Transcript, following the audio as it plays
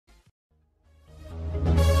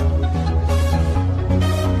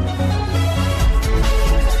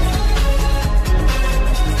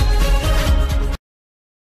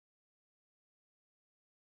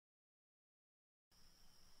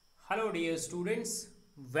Hello dear students,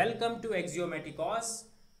 welcome to Axiomaticos.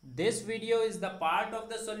 This video is the part of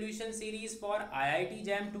the solution series for IIT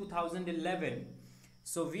JAM 2011.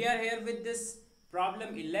 So we are here with this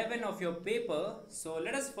problem 11 of your paper. So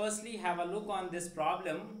let us firstly have a look on this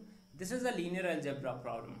problem. This is a linear algebra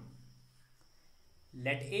problem.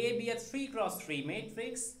 Let A be a 3 cross 3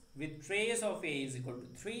 matrix with trace of A is equal to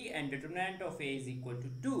 3 and determinant of A is equal to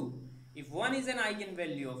 2. If 1 is an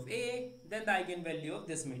eigenvalue of A, then the eigenvalue of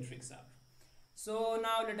this matrix are. So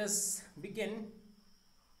now let us begin.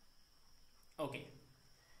 Okay.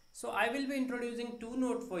 So I will be introducing two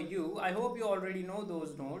nodes for you. I hope you already know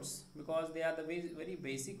those nodes because they are the very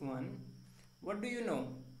basic one. What do you know?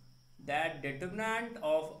 That determinant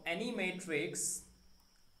of any matrix,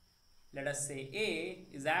 let us say A,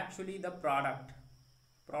 is actually the product.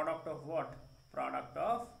 Product of what? Product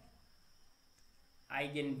of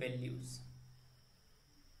eigenvalues.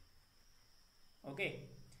 Okay,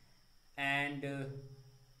 and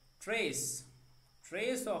trace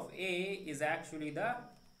of A is actually the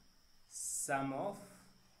sum of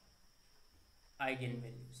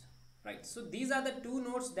eigenvalues, right? So these are the two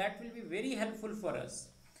nodes that will be very helpful for us.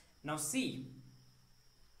 Now see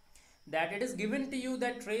that it is given to you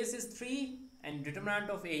that trace is 3 and determinant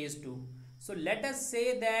of A is 2. So let us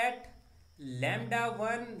say that lambda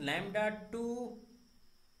 1, lambda 2,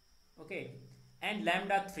 okay, and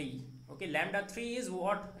lambda 3. Okay, lambda 3 is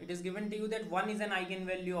what? It is given to you that 1 is an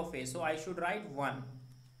eigenvalue of A. So I should write 1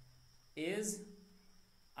 is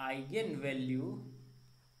eigenvalue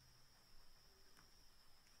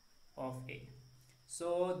of A.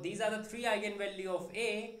 So these are the three eigenvalue of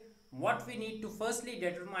A. What we need to firstly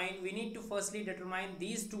determine, we need to firstly determine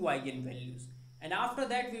these two eigenvalues. And after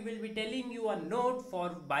that we will be telling you a node for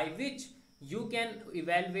by which you can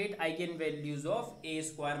evaluate eigenvalues of A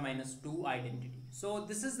square minus 2 identity. So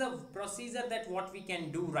this is the procedure that what we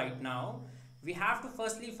can do right now. We have to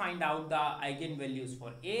firstly find out the eigenvalues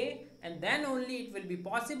for A, and then only it will be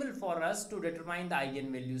possible for us to determine the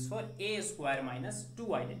eigenvalues for A square minus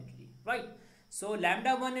 2 identity, right? So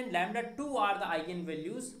lambda 1 and lambda 2 are the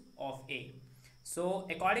eigenvalues of A. So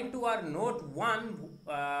according to our note 1,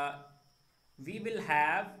 we will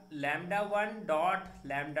have lambda 1 dot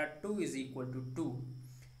lambda 2 is equal to 2,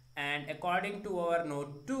 and according to our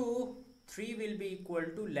note 2, 3 will be equal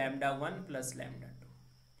to lambda 1 plus lambda 2.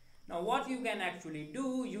 Now what you can actually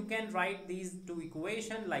do, you can write these two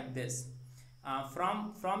equations like this.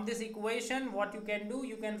 From this equation, what you can do,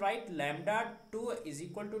 you can write lambda 2 is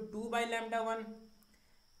equal to 2 by lambda 1,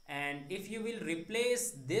 and if you will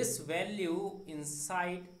replace this value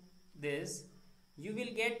inside this, you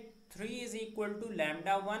will get 3 is equal to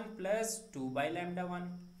lambda 1 plus 2 by lambda 1.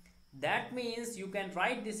 That means you can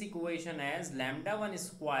write this equation as lambda 1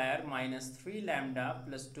 square minus 3 lambda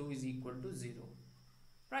plus 2 is equal to 0.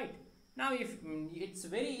 Right? Now if it's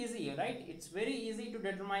very easy, right? It's very easy to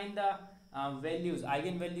determine the values,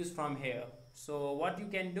 eigenvalues from here. So what you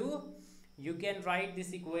can do, you can write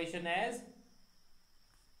this equation as,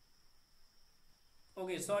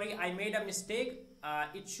 okay, sorry, I made a mistake.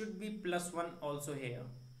 It should be plus 1 also here.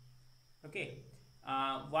 Okay,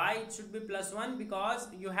 why it should be plus 1? Because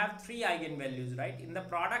you have 3 eigenvalues, right? In the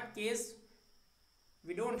product case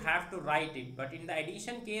we don't have to write it, but in the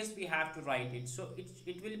addition case we have to write it. So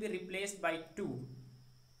it will be replaced by 2.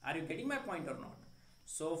 Are you getting my point or not?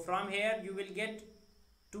 So from here you will get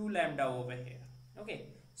 2 lambda over here. Okay,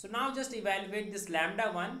 so now just evaluate this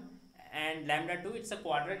lambda 1 and lambda 2. It's a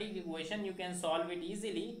quadratic equation, you can solve it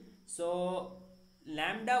easily. So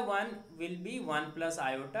lambda 1 will be 1 plus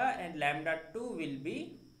iota and lambda 2 will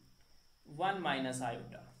be 1 minus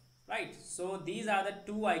iota, right? So these are the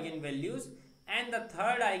two eigenvalues, and the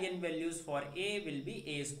third eigenvalues for A will be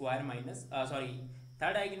A square minus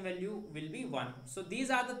third eigenvalue will be 1. So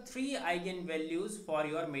these are the three eigenvalues for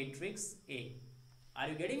your matrix A. Are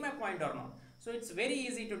you getting my point or not? So it's very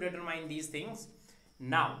easy to determine these things.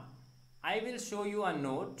 Now I will show you a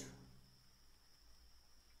note.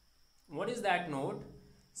 What is that node?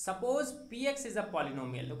 Suppose Px is a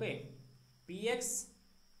polynomial, okay? Px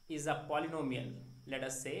is a polynomial, let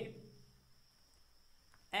us say,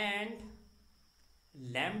 and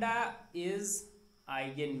lambda is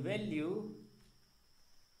eigenvalue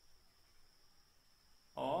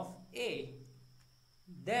of A.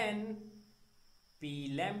 Then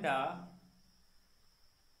P lambda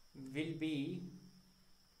will be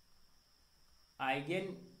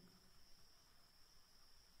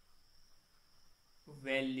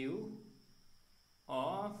eigenvalue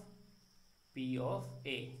of P of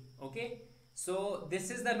A. Okay, so this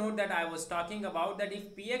is the node that I was talking about, that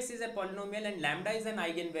if Px is a polynomial and lambda is an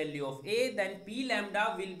eigenvalue of A, then P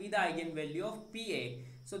lambda will be the eigenvalue of Pa.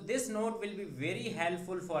 So this note will be very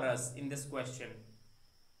helpful for us in this question.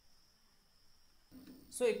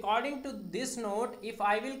 So according to this note, if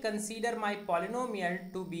I will consider my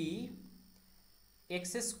polynomial to be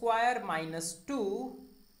x square minus 2,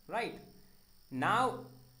 right? Now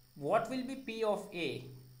what will be p of a?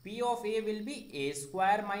 P of a will be a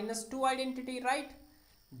square minus 2 identity, right?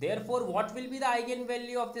 Therefore what will be the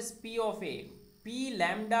eigenvalue of this p of a? P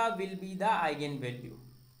lambda will be the eigenvalue.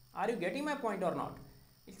 Are you getting my point or not?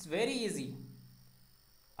 It's very easy.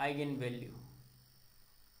 Eigenvalue.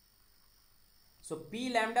 So p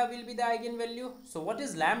lambda will be the eigenvalue. So what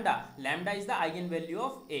is lambda? Lambda is the eigenvalue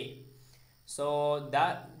of a. So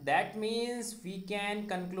that means we can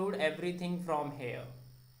conclude everything from here,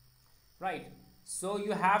 right? So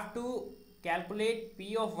you have to calculate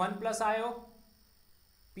p of 1 plus io,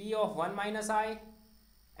 p of 1 minus I,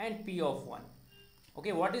 and p of 1.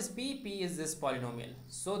 Okay, what is p? P is this polynomial.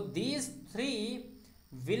 So these three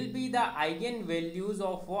will be the eigenvalues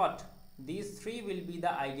of what? These three will be the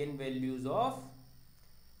eigenvalues of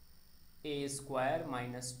a square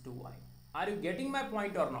minus 2i. Are you getting my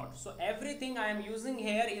point or not? So everything I am using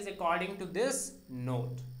here is according to this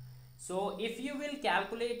note. So if you will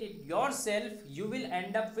calculate it yourself, you will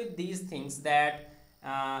end up with these things, that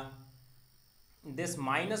this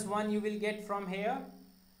minus 1 you will get from here.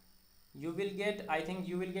 You will get, I think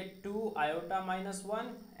you will get 2 iota minus 1,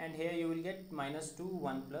 and here you will get minus 2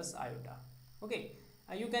 1 plus iota. Okay,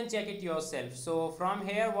 you can check it yourself. So from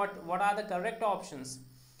here what are the correct options?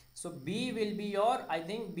 So B will be your, I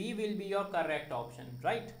think B will be your correct option,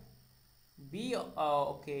 right? B,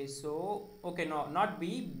 okay, so, okay, no, not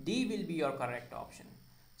B, D will be your correct option.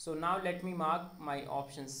 So now let me mark my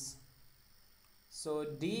options. So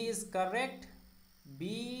D is correct,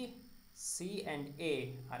 B, C and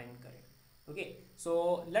A are incorrect. Okay,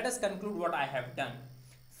 so let us conclude what I have done.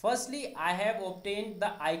 Firstly, I have obtained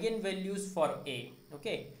the eigenvalues for A.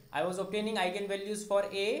 Okay, I was obtaining eigenvalues for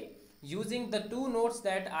A using the two notes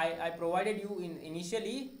that I provided you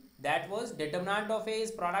initially. That was determinant of A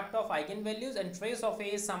is product of eigenvalues and trace of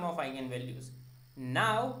A is sum of eigenvalues.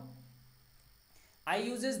 Now I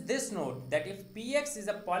uses this note that if Px is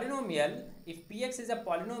a polynomial,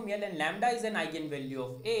 and lambda is an eigenvalue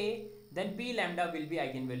of A, then P lambda will be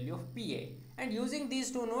eigenvalue of PA. And using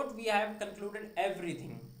these two notes we have concluded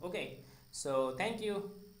everything. Okay, so thank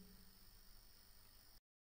you.